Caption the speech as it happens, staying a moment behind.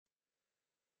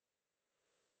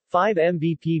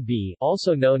5-MBPB,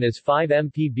 also known as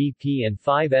 5-MPBP and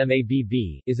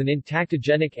 5-MABB, is an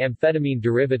intactogenic amphetamine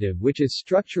derivative which is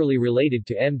structurally related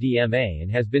to MDMA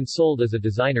and has been sold as a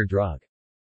designer drug.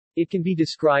 It can be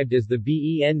described as the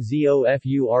benzophuran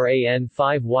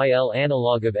 5-YL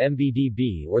analog of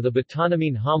MBDB or the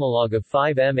butanamine homolog of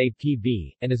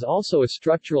 5-MAPB, and is also a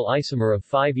structural isomer of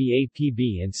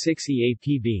 5-EAPB and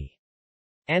 6-EAPB.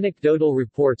 Anecdotal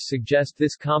reports suggest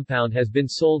this compound has been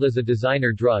sold as a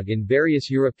designer drug in various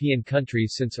European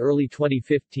countries since early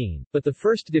 2015, but the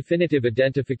first definitive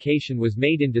identification was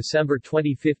made in December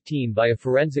 2015 by a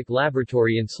forensic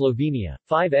laboratory in Slovenia.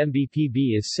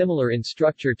 5-MBPB is similar in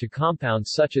structure to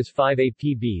compounds such as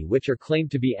 5-APB, which are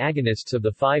claimed to be agonists of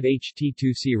the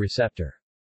 5-HT2C receptor.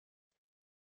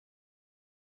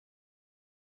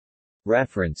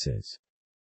 References.